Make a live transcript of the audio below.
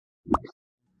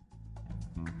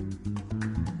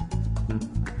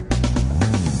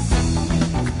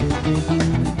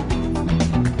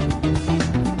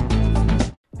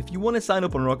If you want to sign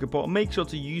up on Rocketpot, make sure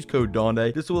to use code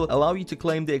Donde. This will allow you to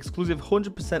claim the exclusive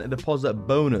 100% deposit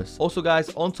bonus. Also guys,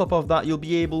 on top of that, you'll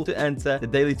be able to enter the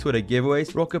daily Twitter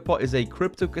giveaways. Rocketpot is a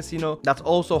crypto casino that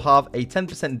also have a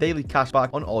 10% daily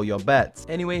cashback on all your bets.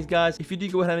 Anyways guys, if you do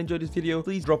go ahead and enjoy this video,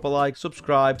 please drop a like,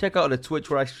 subscribe, check out the Twitch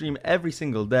where I stream every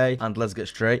single day, and let's get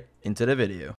straight into the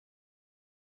video.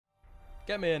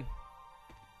 Get me in.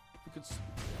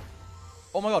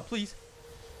 Oh my god, please.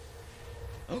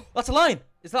 That's a line.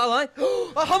 Is that a line?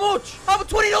 How much? How much?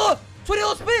 $20?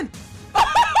 $20 spin.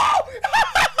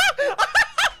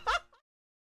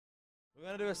 We're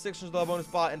going to do a $600 bonus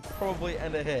buy and probably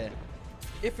end it here.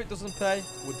 If it doesn't pay,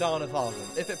 we're down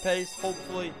 1,000. If it pays,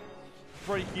 hopefully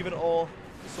break even or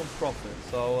some profit.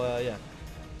 So, yeah.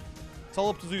 It's all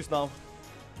up to Zeus now.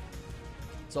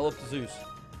 It's all up to Zeus.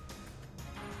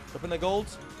 Up in the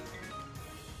golds.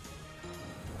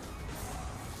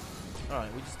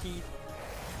 Alright, we just need...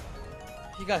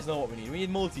 You guys know what we need. We need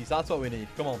multis. That's what we need.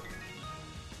 Come on.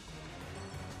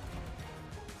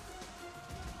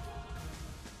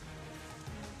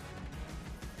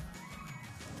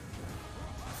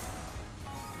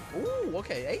 Ooh,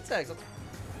 okay. 8x.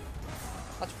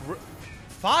 That's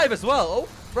 5 as well. Oh,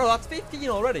 bro, that's 15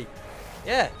 already.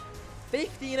 Yeah.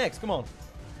 15x. Come on.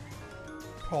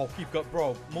 Bro, keep going.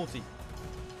 Bro, multi.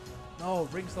 No,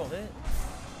 ring's not it.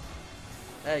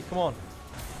 Hey, come on.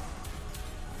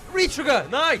 Re-trigger!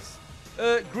 Nice!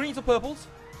 Greens or purples,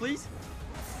 please?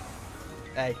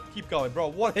 Hey, keep going, bro.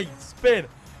 What a spin.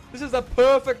 This is a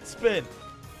perfect spin.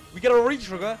 We get a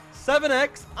re-trigger,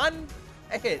 7x, and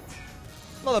a hit.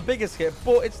 Not the biggest hit,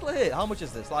 but it's a hit. How much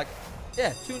is this? Like,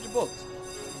 yeah, 200 bucks.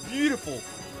 Beautiful.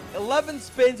 11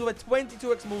 spins with a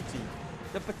 22x multi.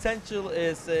 The potential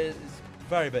is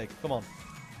very big. Come on.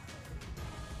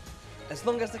 As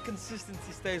long as the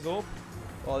consistency stays up.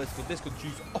 Oh, this could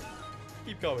juice. Oh.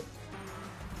 Keep going.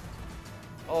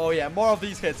 Oh, yeah. More of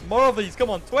these hits. More of these. Come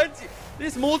on. 20.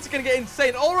 This multi can get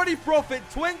insane. Already profit.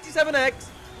 27x.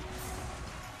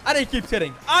 And it keeps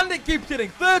hitting. And it keeps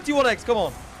hitting. 31x. Come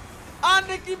on. And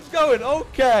it keeps going.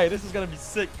 Okay. This is going to be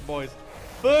sick, boys.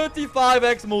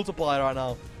 35x multiplier right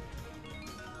now.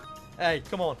 Hey,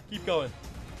 come on. Keep going.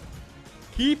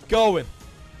 Keep going.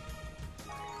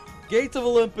 Gate of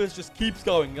Olympus just keeps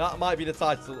going. That might be the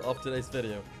title of today's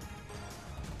video.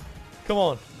 Come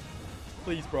on.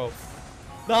 Please, bro.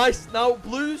 Nice. Now,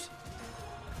 blues.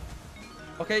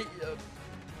 Okay.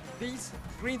 These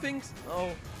green things.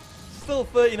 Oh. Still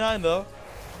 39, though.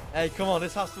 Hey, come on.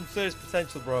 This has some serious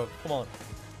potential, bro. Come on.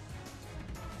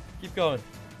 Keep going.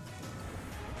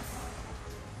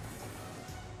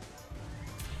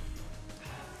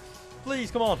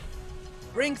 Please, come on.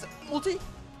 Rings. Multi.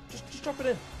 Just drop it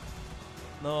in.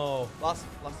 No. Last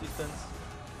two spins.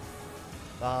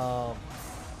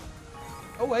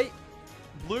 Oh, wait.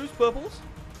 Blues, purples.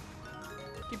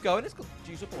 Keep going. It's got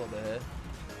juice up a little bit here.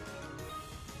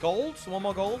 Golds. One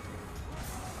more gold.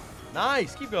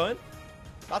 Nice. Keep going.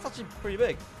 That's actually pretty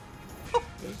big.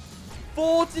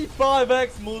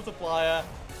 45x multiplier.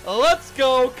 Let's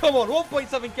go. Come on.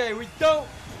 1.7k. We don't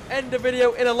end the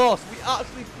video in a loss. We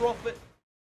actually profit.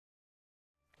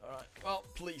 Alright. Well,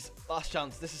 please. Last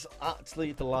chance. This is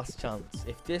actually the last chance.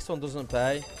 If this one doesn't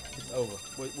pay, it's over.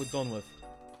 We're done with.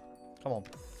 Come on.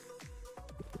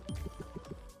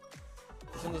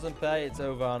 This one doesn't pay, it's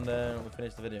over, and we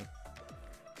finish the video.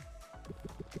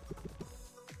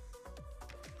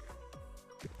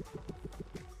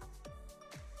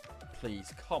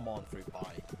 Please, come on, fruit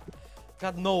pie. I've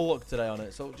had no luck today on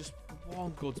it, so just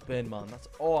one good spin, man. That's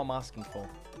all I'm asking for.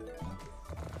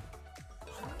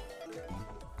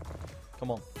 Come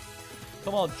on.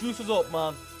 Come on, juice us up,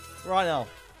 man. Right now.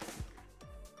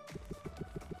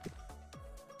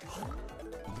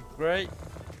 Great.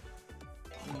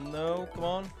 No, come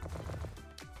on.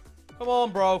 Come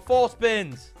on, bro. 4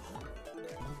 spins.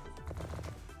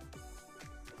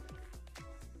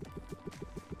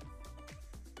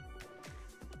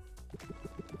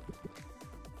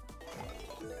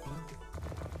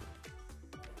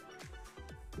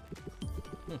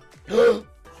 Oh!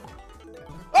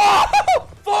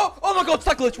 Oh my god,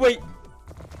 stack glitch, wait.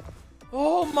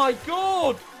 Oh my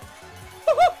god.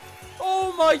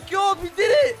 Oh my god, we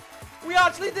did it. We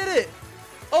actually did it.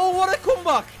 Oh, what a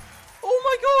comeback. Oh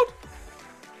my god.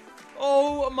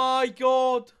 Oh my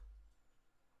god.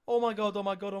 Oh my god, oh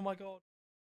my god, oh my god.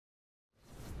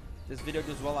 This video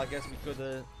does well, I guess we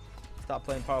could start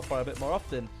playing Power Fire a bit more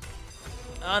often.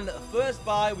 And first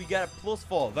buy, we get a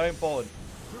 +4. Very important.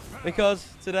 Because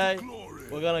today,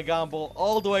 We're going to gamble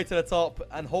all the way to the top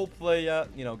and hopefully,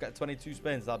 you know, get 22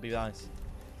 spins. That'd be nice.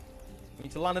 We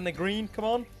need to land in the green. Come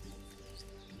on.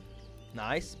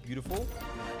 Nice. Beautiful.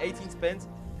 18 spins.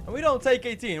 And we don't take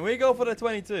 18. We go for the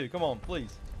 22. Come on,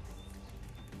 please.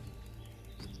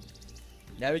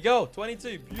 There we go.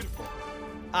 22. Beautiful.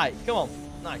 Alright, come on.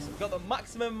 Nice. We've got the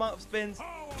maximum amount of spins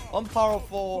on Power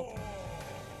 4.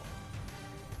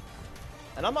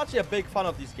 And I'm actually a big fan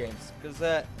of these games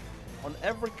because on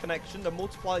every connection, the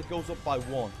multiplier goes up by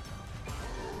 1.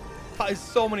 That is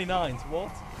so many 9s.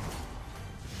 What?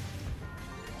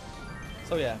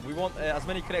 So yeah, we want as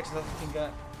many connections as we can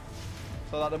get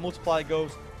so that the multiplier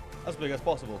goes as big as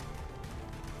possible.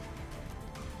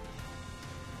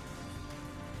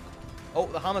 Oh,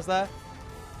 the hammer's there.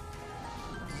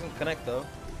 Doesn't connect though.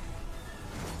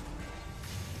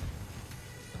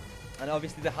 And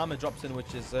obviously the hammer drops in,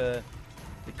 which is the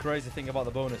crazy thing about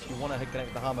the bonus. You want to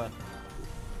connect the hammer.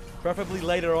 Preferably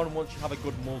later on once you have a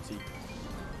good multi.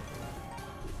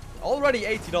 Already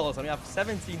 $80 and we have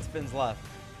 17 spins left.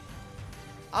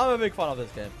 I'm a big fan of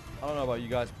this game. I don't know about you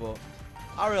guys, but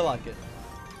I really like it.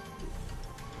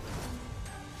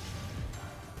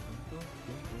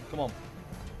 Come on.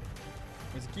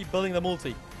 We need to keep building the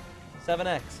multi.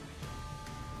 7x.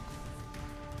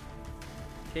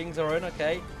 Kings are in,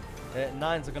 okay.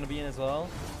 9s are going to be in as well.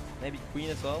 Maybe queen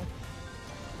as well.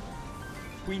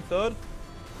 Queen third.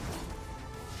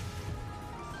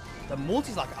 The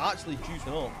multi's like actually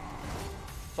juicing up.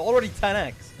 It's already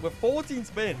 10x. With 14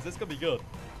 spins, this could be good.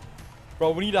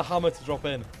 Bro, we need a hammer to drop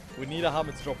in. We need a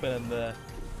hammer to drop in and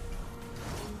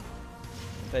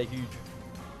pay huge.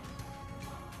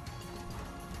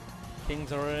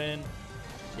 Kings are in.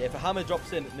 Yeah, if a hammer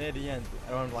drops in near the end,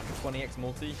 around like a 20x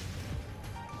multi,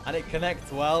 and it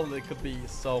connects well, it could be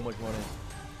so much money.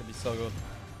 It could be so good.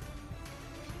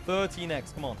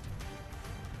 13x, come on.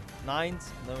 9s,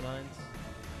 no 9s.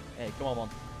 Hey, come on, man.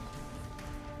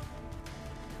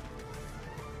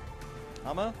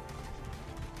 Hammer.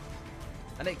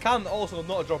 And it can also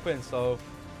not drop in, so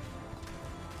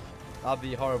that'd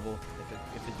be horrible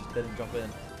if it just didn't drop in.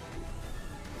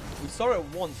 We saw it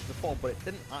once before, but it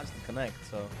didn't actually connect,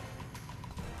 so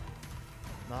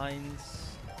 9s.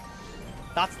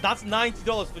 That's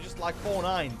 $90 for just like 4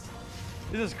 9s.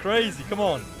 This is crazy. Come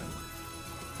on,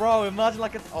 bro. Imagine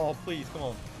like a oh please, come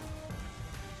on.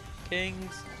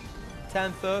 Kings,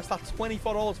 10 first. That's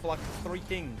 $24 for like 3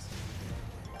 kings.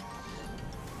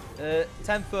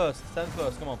 10 first. 10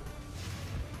 first. Come on.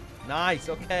 Nice.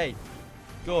 Okay.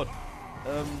 Good.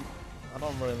 I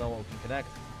don't really know what we can connect.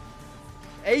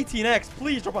 18x.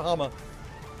 Please drop a hammer.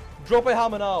 Drop a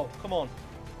hammer now. Come on.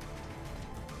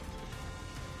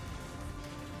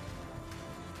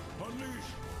 Unleash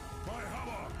my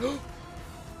hammer.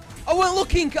 I went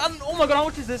looking. Oh my god, how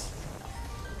much is this?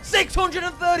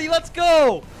 630. Let's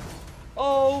go.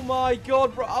 Oh my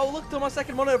god, bro. I looked on my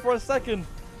second monitor for a second.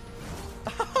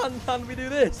 And we do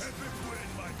this.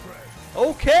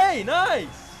 Okay, nice.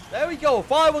 There we go.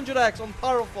 500x on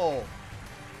Powerful.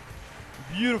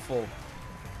 Beautiful.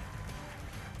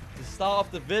 To start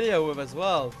off the video with as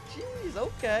well. Jeez,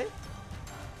 okay.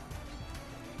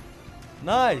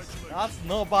 Nice. That's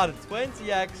not bad.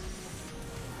 20x.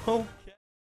 Okay.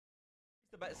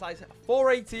 The bet size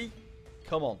 480.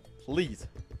 Come on, please.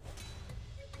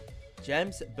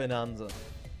 Gems Bonanza.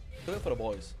 Do it for the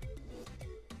boys.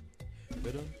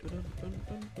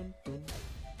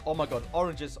 Oh my god,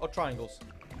 oranges or triangles.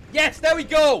 Yes, there we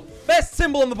go. Best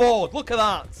symbol on the board. Look at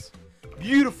that.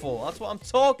 Beautiful. That's what I'm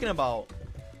talking about.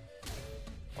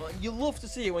 You love to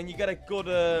see it when you get a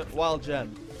good wild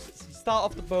gem. Start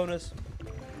off the bonus.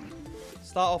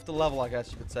 Start off the level, I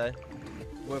guess you could say,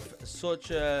 with such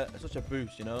a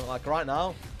boost, you know. Like right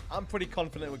now, I'm pretty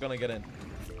confident we're gonna get in.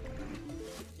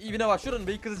 Even though I shouldn't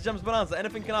be, because it's Gems Bonanza.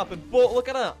 Anything can happen. But look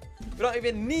at that. We don't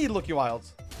even need Lucky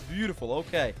Wilds. Beautiful.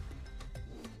 Okay.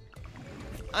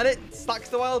 And it stacks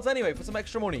the wilds anyway for some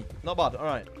extra money. Not bad. All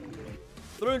right.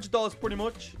 $300 pretty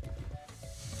much.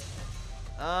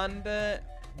 And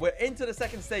we're into the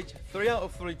second stage 3 out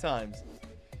of 3 times.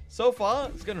 So far,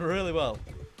 it's going really well.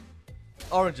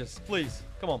 Oranges, please.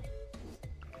 Come on.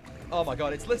 Oh my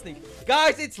god, it's listening.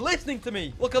 Guys, it's listening to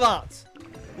me. Look at that.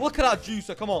 Look at that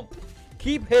juicer. Come on.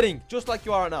 Keep hitting just like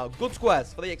you are right now. Good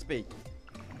squares for the XP.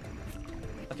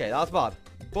 Okay, that's bad.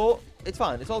 But it's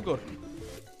fine. It's all good.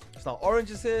 It's now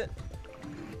oranges here.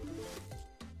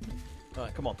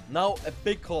 Alright, come on. Now a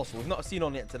big colossal. We've not seen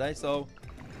one yet today, so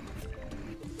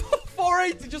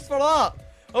 480 just for that.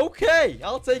 Okay,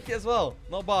 I'll take it as well.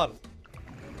 Not bad.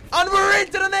 And we're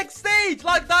into the next stage.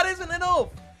 Like, that isn't enough.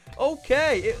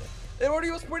 Okay. It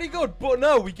already was pretty good. But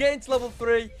no, we get into level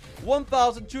 3.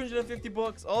 1,250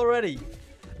 bucks already.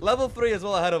 Level 3 is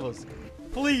well ahead of us.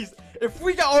 Please, if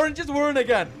we get oranges, we're in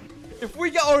again. If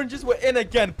we get oranges, we're in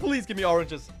again. Please give me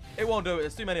oranges. It won't do it.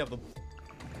 There's too many of them.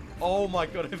 Oh my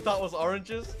god, if that was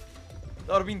oranges,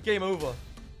 that would have been game over.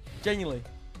 Genuinely.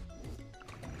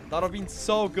 That would have been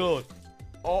so good.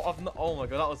 Oh my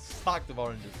god, that was stacked of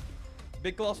oranges.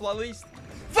 Big colossal at least.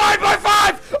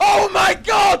 5x5! Oh my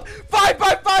god!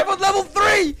 5x5 on level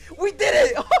 3! We did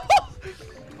it!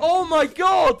 Oh my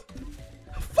god!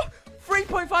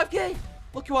 3.5k!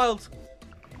 Lucky Wild.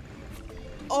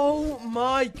 Oh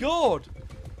my god!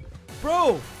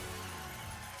 Bro!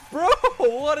 Bro,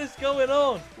 what is going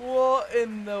on? What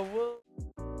in the world?